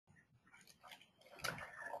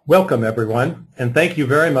Welcome, everyone, and thank you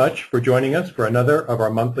very much for joining us for another of our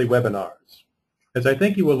monthly webinars. As I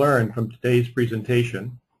think you will learn from today's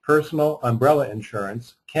presentation, personal umbrella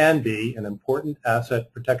insurance can be an important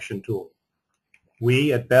asset protection tool.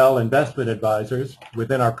 We at Bell Investment Advisors,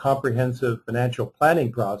 within our comprehensive financial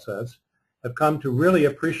planning process, have come to really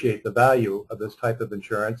appreciate the value of this type of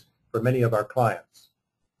insurance for many of our clients.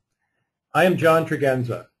 I am John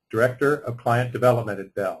Tregenza, Director of Client Development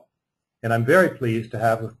at Bell, and I'm very pleased to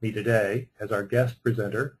have with me today as our guest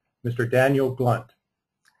presenter, Mr. Daniel Glunt.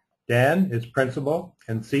 Dan is Principal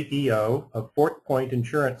and CEO of Fort Point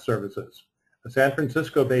Insurance Services, a San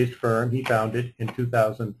Francisco-based firm he founded in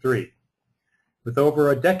 2003. With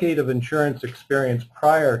over a decade of insurance experience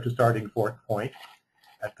prior to starting Fort Point,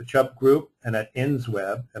 at the Chubb Group and at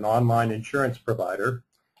InsWeb, an online insurance provider,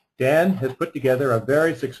 Dan has put together a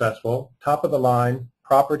very successful, top-of-the-line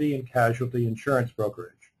property and casualty insurance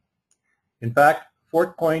brokerage. In fact,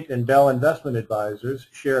 Fort Point and Bell Investment Advisors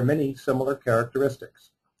share many similar characteristics.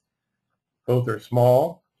 Both are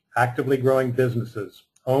small, actively growing businesses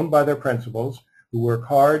owned by their principals who work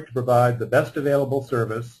hard to provide the best available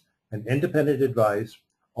service and independent advice,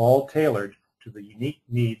 all tailored to the unique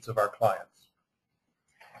needs of our clients.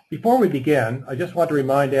 Before we begin, I just want to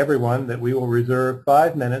remind everyone that we will reserve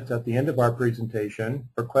 5 minutes at the end of our presentation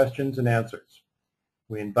for questions and answers.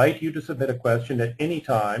 We invite you to submit a question at any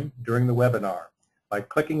time during the webinar by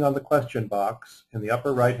clicking on the question box in the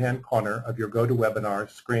upper right-hand corner of your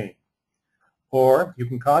GoToWebinar screen. Or you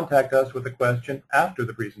can contact us with a question after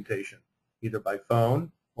the presentation, either by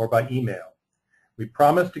phone or by email. We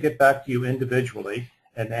promise to get back to you individually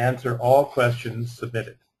and answer all questions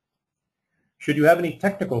submitted. Should you have any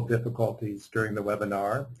technical difficulties during the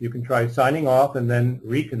webinar, you can try signing off and then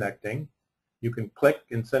reconnecting. You can click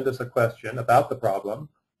and send us a question about the problem,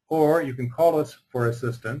 or you can call us for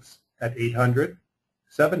assistance at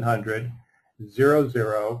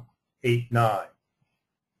 800-700-0089.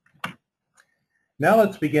 Now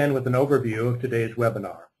let's begin with an overview of today's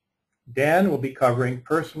webinar. Dan will be covering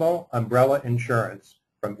personal umbrella insurance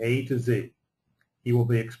from A to Z. He will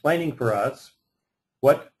be explaining for us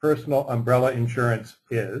what personal umbrella insurance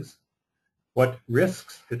is, what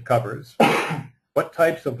risks it covers, what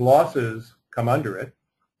types of losses come under it,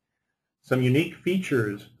 some unique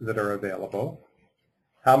features that are available,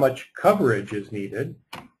 how much coverage is needed,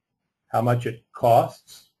 how much it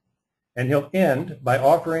costs, and he'll end by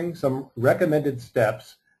offering some recommended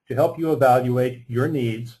steps to help you evaluate your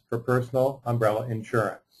needs for personal umbrella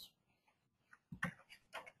insurance.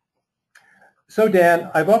 So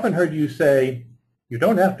Dan, I've often heard you say, you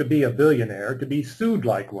don't have to be a billionaire to be sued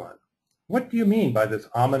like one. What do you mean by this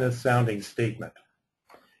ominous sounding statement?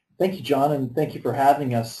 Thank you, John, and thank you for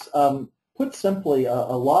having us. Put simply, a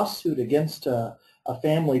lawsuit against a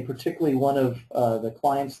family, particularly one of the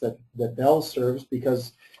clients that Bell serves,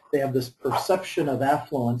 because they have this perception of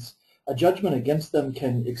affluence, a judgment against them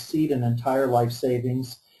can exceed an entire life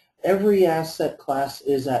savings. Every asset class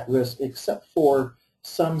is at risk except for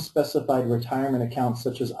some specified retirement accounts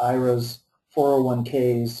such as IRAs,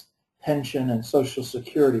 401ks, pension, and Social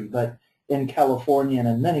Security. But in California and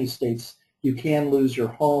in many states, you can lose your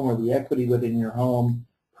home or the equity within your home,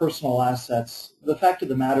 personal assets. The fact of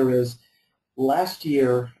the matter is, last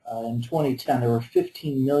year in 2010, there were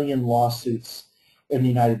 15 million lawsuits in the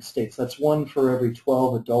United States. That's one for every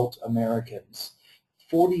 12 adult Americans.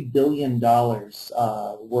 $40 billion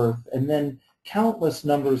worth, and then countless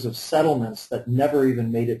numbers of settlements that never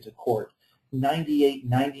even made it to court. 98,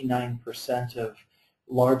 99% of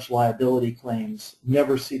large liability claims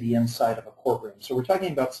never see the inside of a courtroom. So we're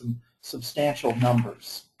talking about some substantial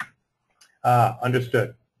numbers.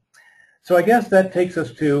 Understood. So I guess that takes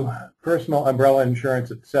us to personal umbrella insurance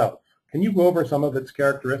itself. Can you go over some of its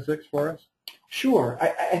characteristics for us? Sure.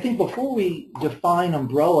 I think before we define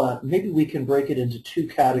umbrella, maybe we can break it into two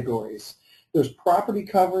categories. There's property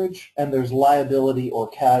coverage and there's liability or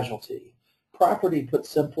casualty. Property, put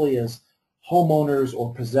simply, is homeowners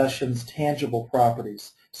or possessions, tangible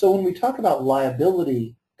properties. So when we talk about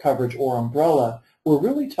liability coverage or umbrella, we're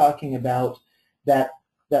really talking about that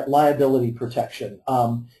liability protection,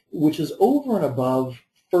 which is over and above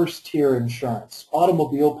first-tier insurance,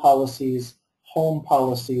 automobile policies, home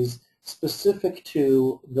policies, specific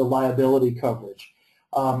to the liability coverage.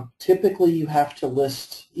 Typically, you have to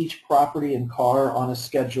list each property and car on a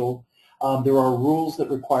schedule. There are rules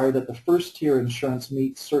that require that the first-tier insurance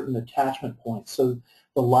meet certain attachment points. So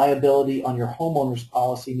the liability on your homeowner's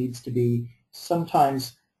policy needs to be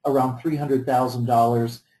sometimes around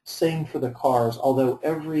 $300,000. Same for the cars, although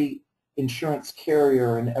every insurance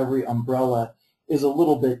carrier and every umbrella is a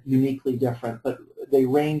little bit uniquely different, but they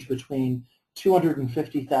range between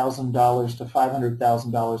 $250,000 to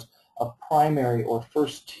 $500,000 of primary or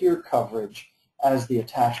first tier coverage as the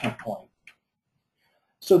attachment point.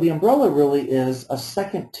 So the umbrella really is a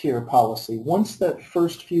second tier policy. Once that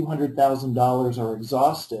first few $100,000 are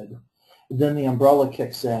exhausted, then the umbrella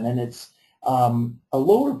kicks in, and it's a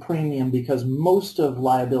lower premium because most of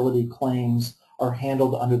liability claims are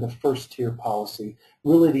handled under the first tier policy.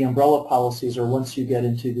 Really, the umbrella policies are once you get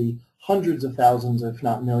into the hundreds of thousands, if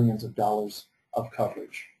not millions of dollars of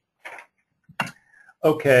coverage.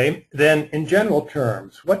 Okay, then in general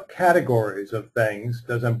terms, what categories of things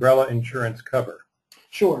does umbrella insurance cover?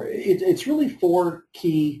 Sure. It's really four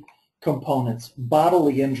key components.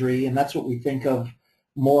 Bodily injury, and that's what we think of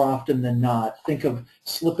more often than not. Think of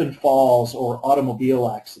slip and falls or automobile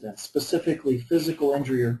accidents, specifically physical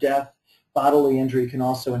injury or death. Bodily injury can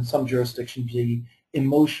also, in some jurisdictions, be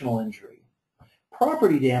emotional injury.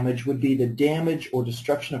 Property damage would be the damage or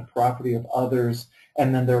destruction of property of others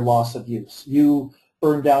and then their loss of use. You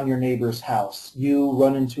burn down your neighbor's house. You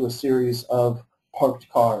run into a series of parked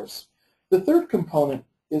cars. The third component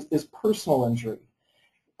is personal injury.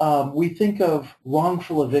 We think of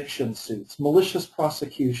wrongful eviction suits, malicious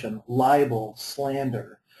prosecution, libel,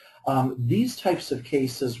 slander. These types of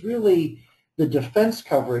cases, really, the defense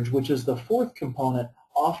coverage, which is the fourth component,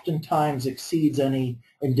 oftentimes exceeds any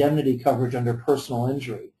indemnity coverage under personal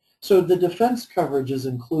injury. So the defense coverage is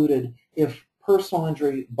included if personal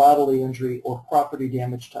injury, bodily injury, or property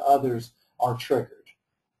damage to others are triggered.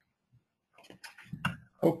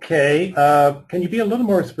 Okay, can you be a little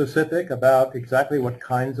more specific about exactly what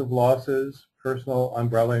kinds of losses personal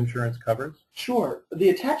umbrella insurance covers? Sure. The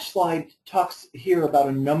attached slide talks here about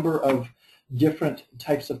a number of different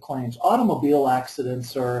types of claims. Automobile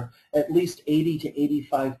accidents are at least 80 to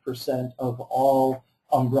 85% of all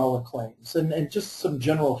umbrella claims. And just some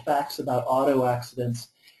general facts about auto accidents.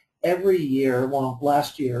 Every year, well,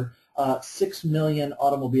 last year, 6 million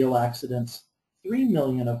automobile accidents, 3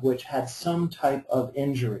 million of which had some type of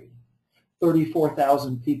injury.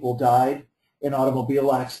 34,000 people died in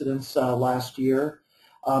automobile accidents last year.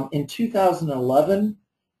 In 2011,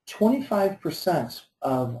 25%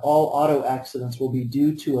 of all auto accidents will be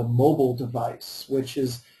due to a mobile device, which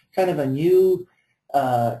is kind of a new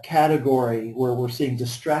category where we're seeing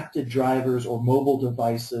distracted drivers or mobile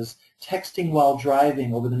devices. Texting while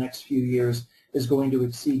driving over the next few years is going to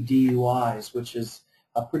exceed DUIs, which is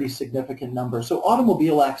a pretty significant number. So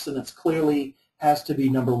automobile accidents clearly has to be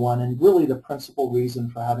number one and really the principal reason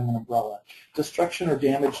for having an umbrella. Destruction or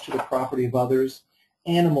damage to the property of others,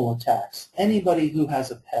 animal attacks. Anybody who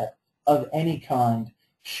has a pet of any kind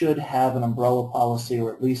should have an umbrella policy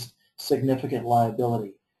or at least significant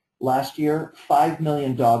liability. Last year, 5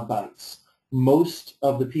 million dog bites. Most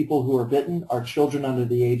of the people who are bitten are children under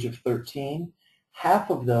the age of 13. Half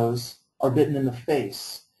of those are bitten in the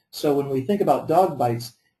face. So when we think about dog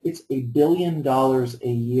bites, it's $1 billion a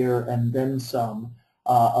year and then some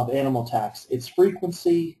of animal attacks. Its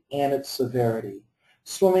frequency and its severity.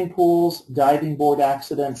 Swimming pools, diving board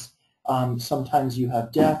accidents, sometimes you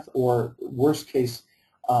have death or, worst case,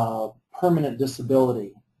 permanent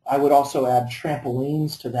disability. I would also add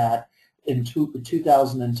trampolines to that. In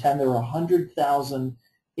 2010, there were 100,000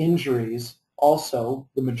 injuries, also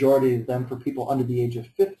the majority of them for people under the age of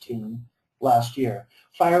 15 last year.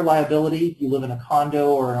 Fire liability, you live in a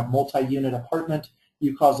condo or a multi-unit apartment,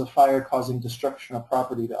 you cause a fire causing destruction of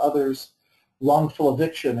property to others. Wrongful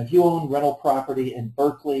eviction, if you own rental property in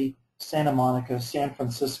Berkeley, Santa Monica, San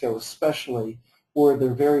Francisco especially, where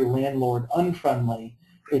they're very landlord unfriendly,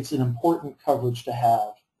 it's an important coverage to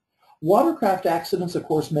have. Watercraft accidents, of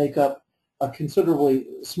course, make up a considerably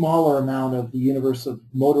smaller amount of the universe of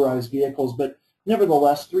motorized vehicles, but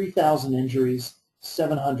nevertheless, 3,000 injuries,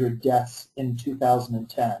 700 deaths in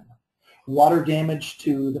 2010. Water damage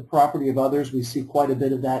to the property of others, we see quite a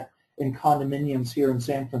bit of that in condominiums here in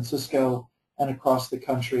San Francisco and across the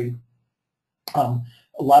country. A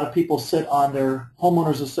lot of people sit on their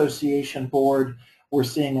homeowners association board. We're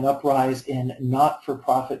seeing an uprise in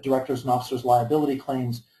not-for-profit directors and officers liability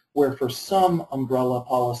claims, where for some umbrella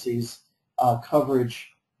policies,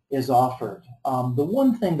 coverage is offered. The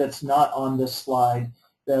one thing that's not on this slide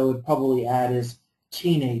that I would probably add is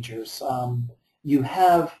teenagers.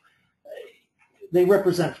 They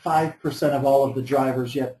represent 5% of all of the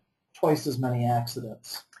drivers, yet twice as many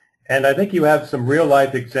accidents. And I think you have some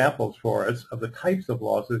real-life examples for us of the types of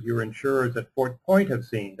losses your insurers at Fort Point have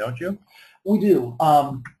seen, don't you? We do.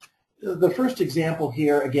 The first example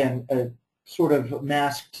here, again, sort of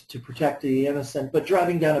masked to protect the innocent, but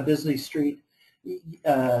driving down a busy street,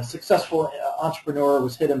 a successful entrepreneur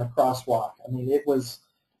was hit in the crosswalk. I mean, it was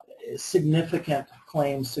significant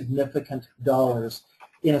claims, significant dollars.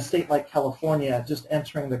 In a state like California, just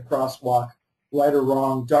entering the crosswalk, right or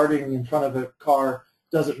wrong, darting in front of a car,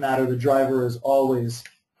 doesn't matter. The driver is always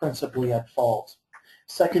principally at fault.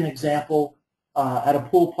 Second example, at a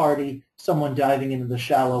pool party, someone diving into the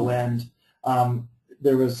shallow end.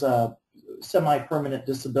 There was a semi-permanent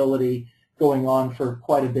disability going on for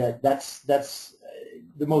quite a bit. That's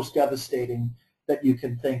the most devastating that you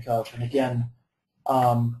can think of. And again,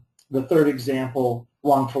 the third example,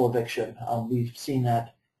 wrongful eviction. We've seen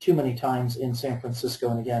that too many times in San Francisco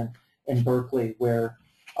and again in Berkeley, where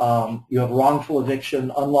you have wrongful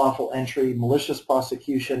eviction, unlawful entry, malicious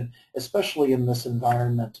prosecution, especially in this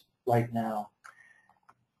environment right now.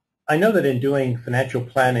 I know that in doing financial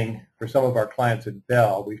planning for some of our clients at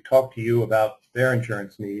Bell, we've talked to you about their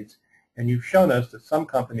insurance needs, and you've shown us that some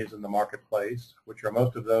companies in the marketplace, which are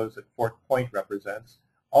most of those that Fort Point represents,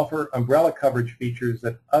 offer umbrella coverage features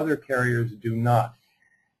that other carriers do not.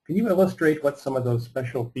 Can you illustrate what some of those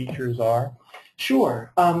special features are?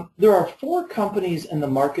 Sure. There are 4 companies in the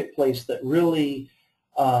marketplace that really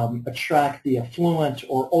attract the affluent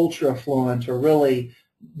or ultra-affluent, or really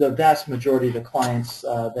the vast majority of the clients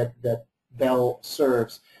that Bell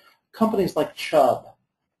serves. Companies like Chubb,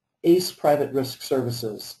 Ace Private Risk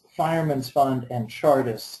Services, Fireman's Fund, and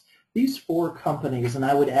Chartis. These 4 companies, and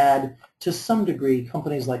I would add to some degree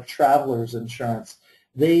companies like Travelers Insurance,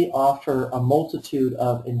 they offer a multitude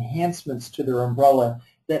of enhancements to their umbrella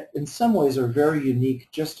that in some ways are very unique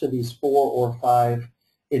just to these 4 or 5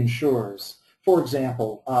 insurers. For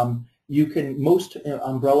example, most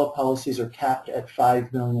umbrella policies are capped at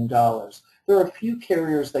 $5 million. There are a few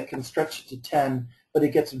carriers that can stretch it to 10, but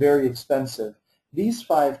it gets very expensive. These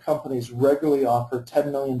 5 companies regularly offer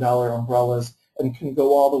 $10 million umbrellas and can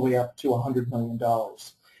go all the way up to $100 million.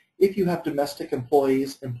 If you have domestic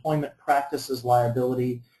employees, employment practices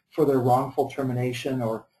liability for their wrongful termination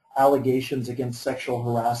or allegations against sexual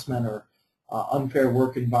harassment or unfair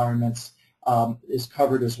work environments is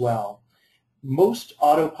covered as well. Most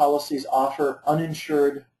auto policies offer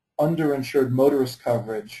uninsured, underinsured motorist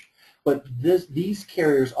coverage, but these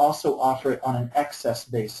carriers also offer it on an excess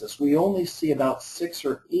basis. We only see about 6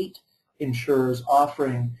 or 8 insurers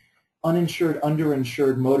offering uninsured,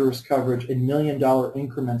 underinsured motorist coverage in $1 million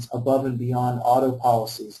increments above and beyond auto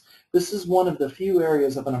policies. This is one of the few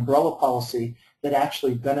areas of an umbrella policy that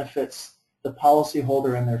actually benefits the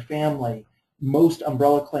policyholder and their family. Most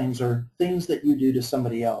umbrella claims are things that you do to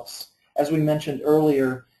somebody else. As we mentioned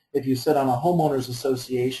earlier, if you sit on a homeowners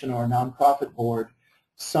association or a nonprofit board,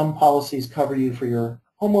 some policies cover you for your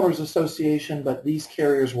homeowners association, but these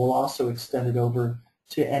carriers will also extend it over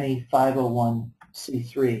to any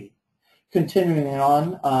 501c3. Continuing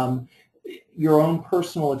on, your own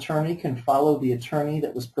personal attorney can follow the attorney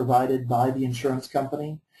that was provided by the insurance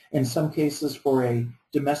company. In some cases, for a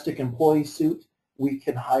domestic employee suit, we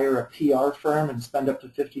can hire a PR firm and spend up to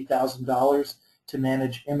 $50,000 to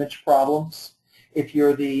manage image problems. If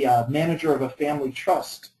you're the manager of a family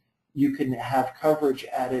trust, you can have coverage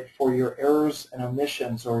added for your errors and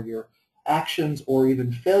omissions or your actions or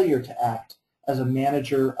even failure to act as a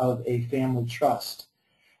manager of a family trust.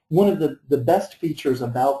 One of the best features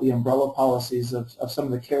about the umbrella policies of some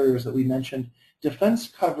of the carriers that we mentioned, defense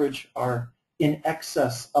coverage are in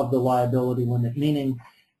excess of the liability limit, meaning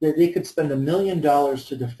that they could spend $1 million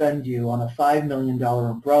to defend you on a $5 million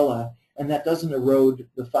umbrella, and that doesn't erode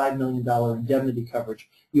the $5 million indemnity coverage.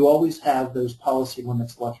 You always have those policy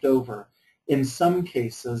limits left over. In some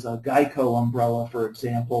cases, a Geico umbrella, for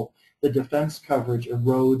example, the defense coverage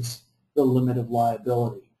erodes the limit of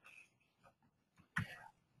liability.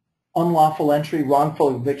 Unlawful entry,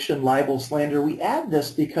 wrongful eviction, libel, slander. We add this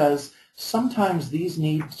because sometimes these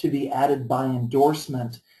need to be added by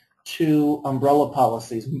endorsement to umbrella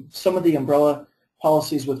policies. Some of the umbrella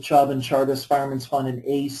policies with Chubb and Chartis, Fireman's Fund, and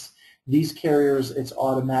ACE, these carriers, it's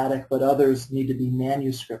automatic, but others need to be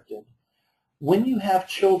manuscripted. When you have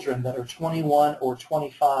children that are 21 or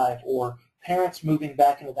 25 or parents moving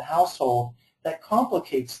back into the household, that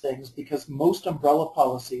complicates things because most umbrella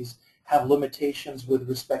policies have limitations with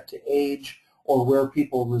respect to age or where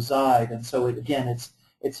people reside. And so, again,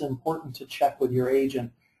 it's important to check with your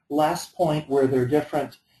agent. Last point, where they're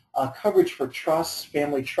different, coverage for trusts,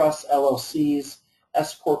 family trusts, LLCs,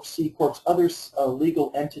 S-Corps, C-Corps, other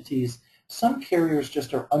legal entities. Some carriers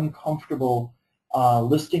just are uncomfortable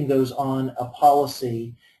listing those on a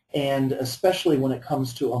policy, and especially when it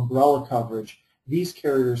comes to umbrella coverage, these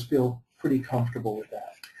carriers feel pretty comfortable with that.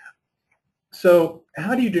 So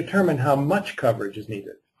how do you determine how much coverage is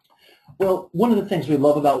needed? Well, one of the things we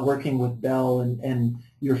love about working with Bell and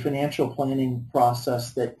your financial planning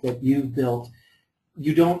process that you've built,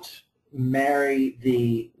 you don't marry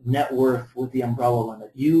the net worth with the umbrella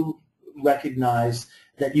limit. You recognize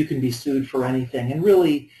that you can be sued for anything, and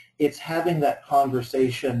really it's having that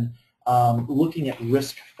conversation, looking at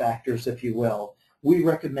risk factors, if you will. We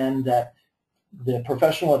recommend that the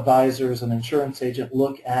professional advisors and insurance agent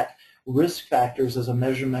look at risk factors as a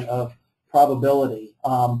measurement of probability.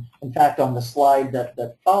 In fact, on the slide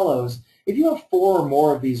that follows, if you have 4 or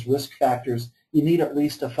more of these risk factors, you need at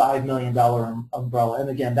least a $5 million umbrella. And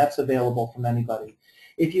again, that's available from anybody.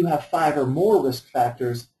 If you have 5 or more risk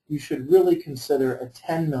factors, you should really consider a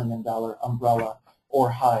 $10 million umbrella or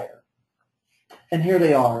higher. And here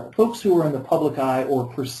they are. Folks who are in the public eye or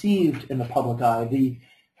perceived in the public eye,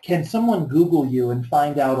 can someone Google you and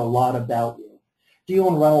find out a lot about you? Do you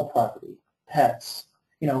own rental property, pets?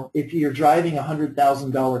 You know, if you're driving a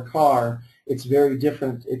 $100,000 car, it's very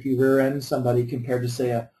different if you rear-end somebody compared to,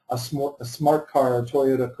 say, a smart car, a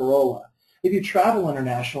Toyota Corolla. If you travel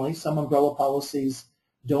internationally, some umbrella policies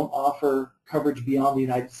don't offer coverage beyond the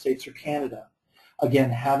United States or Canada. Again,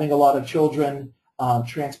 having a lot of children,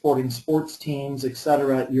 transporting sports teams,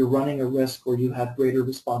 etc., you're running a risk where you have greater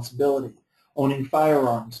responsibility. Owning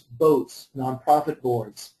firearms, boats, nonprofit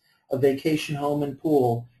boards, a vacation home and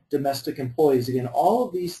pool, domestic employees. Again, all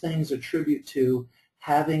of these things attribute to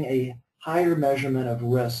having a higher measurement of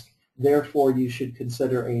risk. Therefore, you should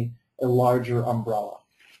consider a larger umbrella.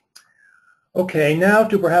 Okay, now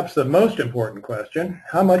to perhaps the most important question.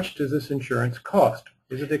 How much does this insurance cost?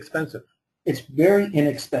 Is it expensive? It's very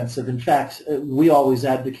inexpensive. In fact, we always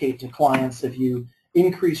advocate to clients, if you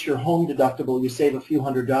increase your home deductible, you save a few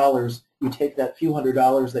 $100s, you take that few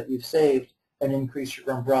 $100s that you've saved and increase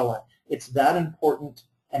your umbrella. It's that important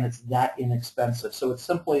and it's that inexpensive. So it's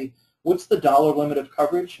simply, what's the dollar limit of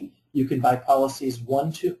coverage? You can buy policies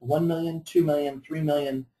 1 million, 2 million, 3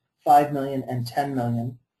 million, 5 million, and 10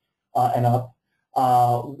 million and up.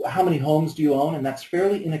 How many homes do you own? And that's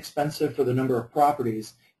fairly inexpensive for the number of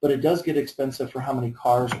properties, but it does get expensive for how many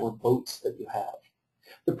cars or boats that you have.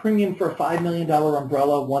 The premium for a $5 million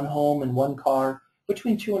umbrella, 1 home and 1 car,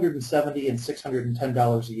 between $270 and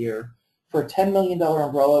 $610 a year. For a $10 million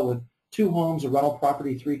umbrella with 2 homes, a rental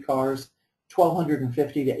property, 3 cars,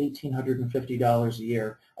 $1,250 to $1,850 a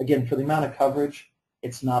year. Again, for the amount of coverage,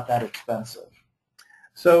 it's not that expensive.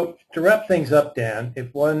 So to wrap things up, Dan,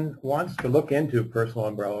 if one wants to look into personal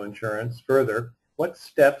umbrella insurance further, what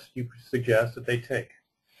steps do you suggest that they take?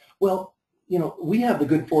 Well, you know, we have the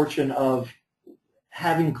good fortune of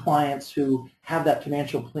having clients who have that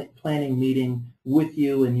financial planning meeting with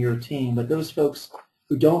you and your team, but those folks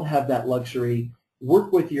who don't have that luxury,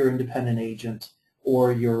 work with your independent agent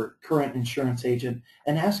or your current insurance agent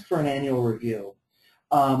and ask for an annual review.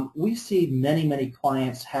 We see many, many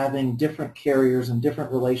clients having different carriers and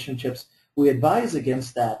different relationships. We advise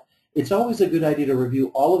against that. It's always a good idea to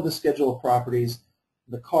review all of the schedule of properties,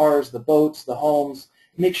 the cars, the boats, the homes,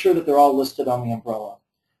 make sure that they're all listed on the umbrella.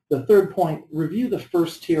 The third point, review the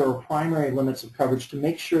first tier or primary limits of coverage to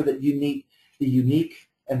make sure that you meet the unique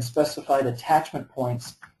and specified attachment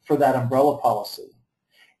points for that umbrella policy.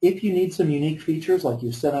 If you need some unique features, like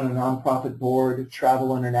you sit on a nonprofit board,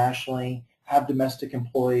 travel internationally, have domestic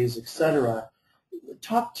employees, etc.,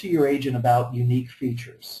 talk to your agent about unique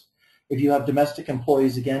features. If you have domestic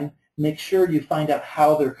employees, again, make sure you find out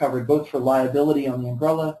how they're covered, both for liability on the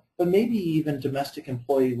umbrella, but maybe even domestic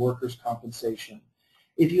employee workers' compensation.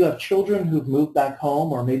 If you have children who've moved back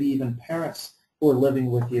home, or maybe even parents who are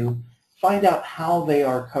living with you, find out how they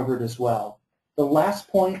are covered as well. The last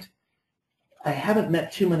point, I haven't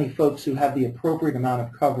met too many folks who have the appropriate amount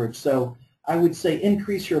of coverage, so I would say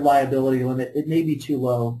increase your liability limit. It may be too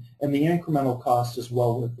low, and the incremental cost is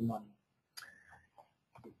well worth the money.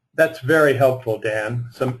 That's very helpful, Dan.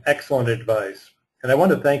 Some excellent advice. And I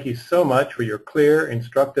want to thank you so much for your clear,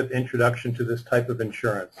 instructive introduction to this type of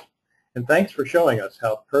insurance. And thanks for showing us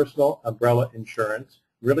how personal umbrella insurance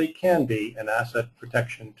really can be an asset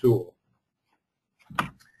protection tool.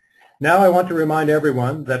 Now I want to remind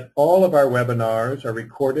everyone that all of our webinars are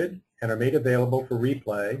recorded and are made available for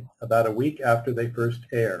replay about a week after they first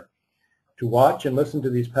air. To watch and listen to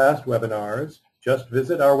these past webinars, just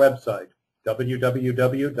visit our website,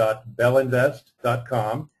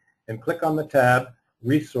 www.bellinvest.com, and click on the tab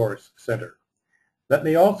Resource Center. Let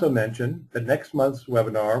me also mention that next month's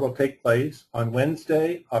webinar will take place on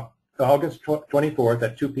Wednesday, August 24th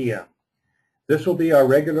at 2 p.m. This will be our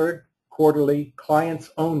regular quarterly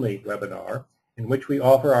clients-only webinar in which we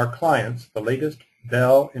offer our clients the latest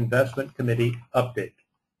Bell Investment Committee update.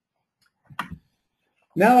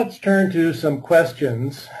 Now let's turn to some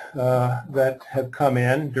questions that have come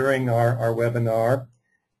in during our webinar.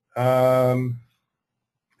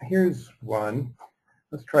 Here's one.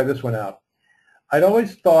 Let's try this one out. I'd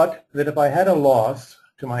always thought that if I had a loss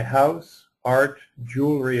to my house, art,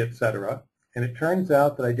 jewelry, etc., and it turns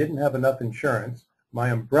out that I didn't have enough insurance, my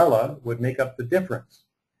umbrella would make up the difference.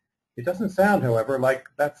 It doesn't sound, however, like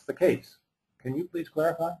that's the case. Can you please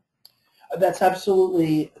clarify? That's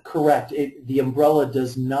absolutely correct. The umbrella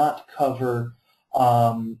does not cover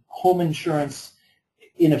home insurance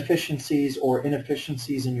inefficiencies or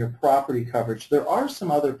inefficiencies in your property coverage. There are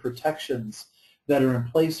some other protections that are in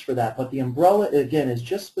place for that, but the umbrella, again, is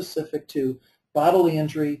just specific to bodily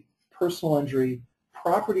injury, personal injury,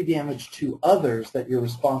 property damage to others that you're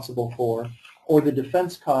responsible for, or the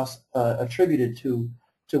defense costs attributed to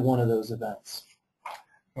one of those events.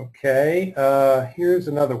 Okay, here's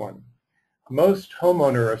another one. Most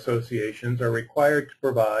homeowner associations are required to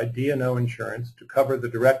provide D&O insurance to cover the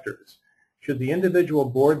directors. Should the individual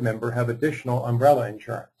board member have additional umbrella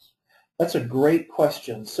insurance? That's a great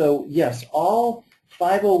question. So yes, all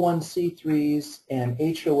 501c3s and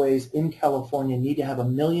HOAs in California need to have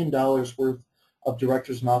 $1 million worth of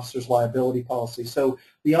directors and officers liability policy. So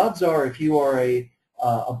the odds are if you are a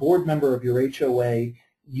board member of your HOA,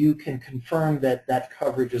 you can confirm that that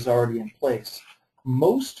coverage is already in place.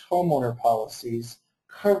 Most homeowner policies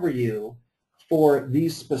cover you for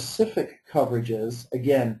these specific coverages,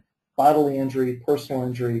 again, bodily injury, personal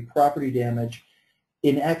injury, property damage,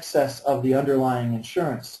 in excess of the underlying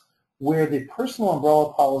insurance. Where the personal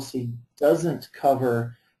umbrella policy doesn't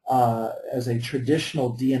cover as a traditional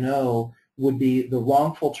D&O would be the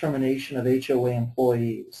wrongful termination of HOA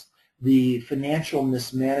employees, the financial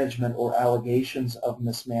mismanagement or allegations of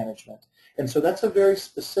mismanagement. And so that's a very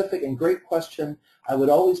specific and great question. I would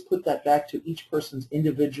always put that back to each person's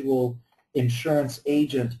individual insurance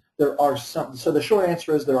agent. There are some, so the short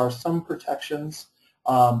answer is there are some protections,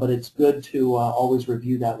 but it's good to always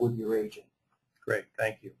review that with your agent. Great,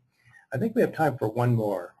 thank you. I think we have time for one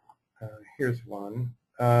more. Here's one.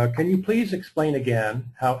 Can you please explain again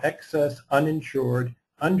how excess uninsured,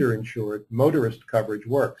 underinsured motorist coverage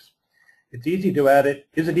works? It's easy to add it.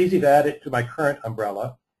 Is it easy to add it to my current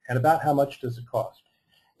umbrella? And about how much does it cost?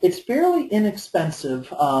 It's fairly inexpensive.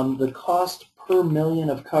 The cost per million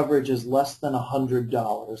of coverage is less than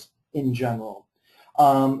 $100 in general.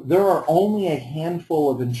 There are only a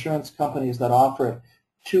handful of insurance companies that offer it.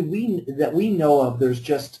 That we know of, there's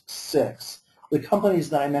just 6. The companies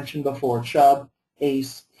that I mentioned before, Chubb,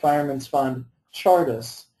 ACE, Fireman's Fund,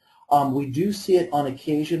 Chartis. We do see it on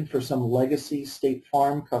occasion for some legacy State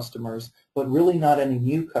Farm customers, but really not any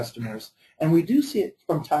new customers. And we do see it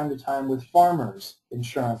from time to time with farmers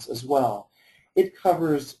insurance as well. It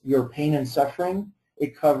covers your pain and suffering.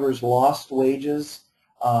 It covers lost wages.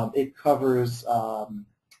 It covers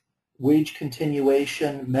wage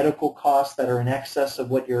continuation, medical costs that are in excess of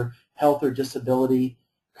what your health or disability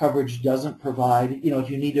coverage doesn't provide. You know, if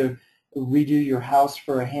you need to redo your house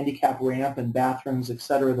for a handicap ramp and bathrooms, et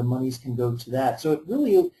cetera, the monies can go to that. So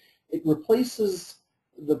it replaces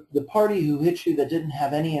the party who hit you that didn't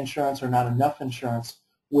have any insurance or not enough insurance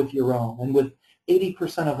with your own. And with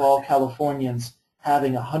 80% of all Californians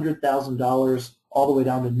having $100,000 all the way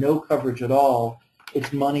down to no coverage at all,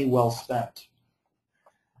 it's money well spent.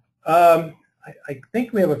 I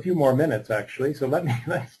think we have a few more minutes, actually, so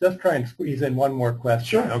let's just try and squeeze in one more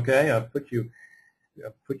question. Sure. Okay, I'll put you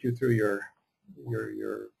through your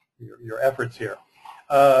efforts here.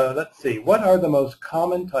 Let's see. What are the most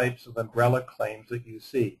common types of umbrella claims that you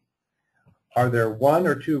see? Are there 1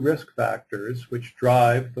 or 2 risk factors which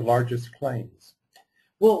drive the largest claims?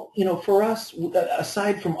 Well, you know, for us,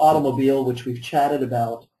 aside from automobile, which we've chatted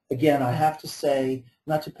about, again, I have to say,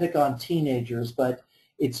 not to pick on teenagers, but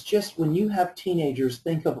it's just when you have teenagers,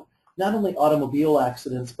 think of not only automobile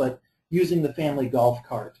accidents, but using the family golf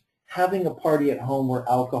cart, having a party at home where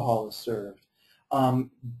alcohol is served,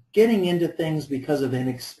 getting into things because of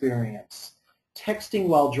inexperience, texting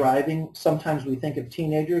while driving. Sometimes we think of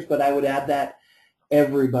teenagers, but I would add that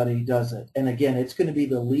everybody does it. And again, it's going to be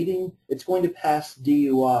it's going to pass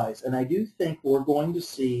DUIs. And I do think we're going to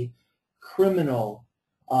see criminal,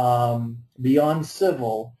 beyond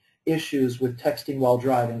civil, issues with texting while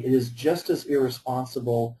driving. It is just as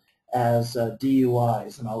irresponsible as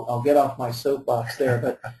DUIs. And I'll get off my soapbox there,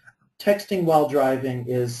 but texting while driving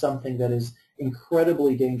is something that is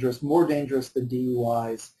incredibly dangerous, more dangerous than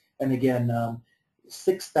DUIs. And again,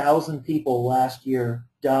 6,000 people last year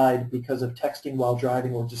died because of texting while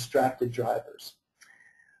driving or distracted drivers.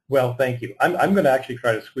 Well, thank you. I'm going to actually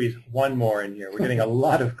try to squeeze one more in here. We're getting a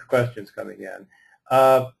lot of questions coming in.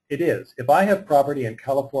 It is. If I have property in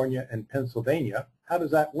California and Pennsylvania, how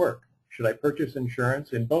does that work? Should I purchase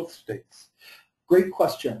insurance in both states? Great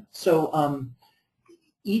question. So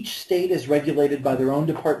Each state is regulated by their own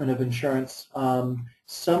Department of Insurance.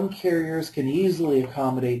 Some carriers can easily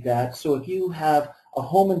accommodate that. So if you have a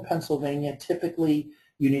home in Pennsylvania, typically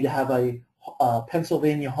you need to have a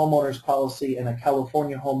Pennsylvania homeowners policy and a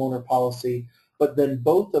California homeowner policy, but then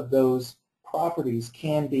both of those properties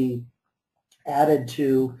can be added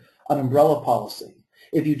to an umbrella policy.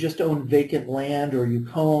 If you just own vacant land or you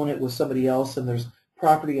co-own it with somebody else and there's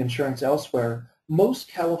property insurance elsewhere, most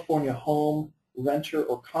California home, renter,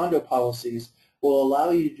 or condo policies will allow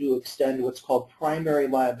you to extend what's called primary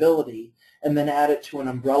liability and then add it to an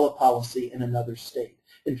umbrella policy in another state.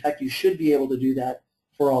 In fact, you should be able to do that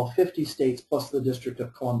for all 50 states plus the District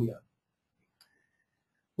of Columbia.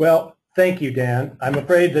 Well, thank you, Dan. I'm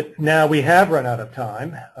afraid that now we have run out of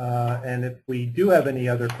time, and if we do have any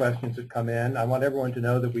other questions that come in, I want everyone to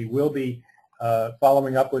know that we will be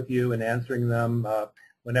following up with you and answering them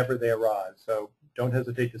whenever they arise. So don't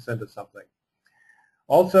hesitate to send us something.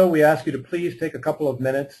 Also, we ask you to please take a couple of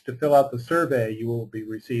minutes to fill out the survey you will be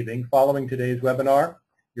receiving following today's webinar.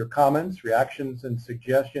 Your comments, reactions, and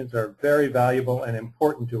suggestions are very valuable and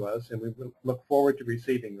important to us, and we look forward to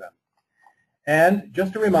receiving them. And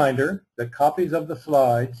just a reminder that copies of the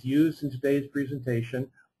slides used in today's presentation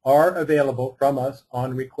are available from us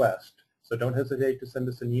on request. So don't hesitate to send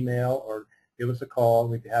us an email or give us a call.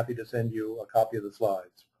 We'd be happy to send you a copy of the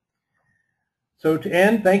slides. So to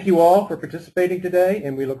end, thank you all for participating today,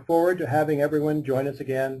 and we look forward to having everyone join us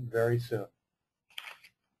again very soon.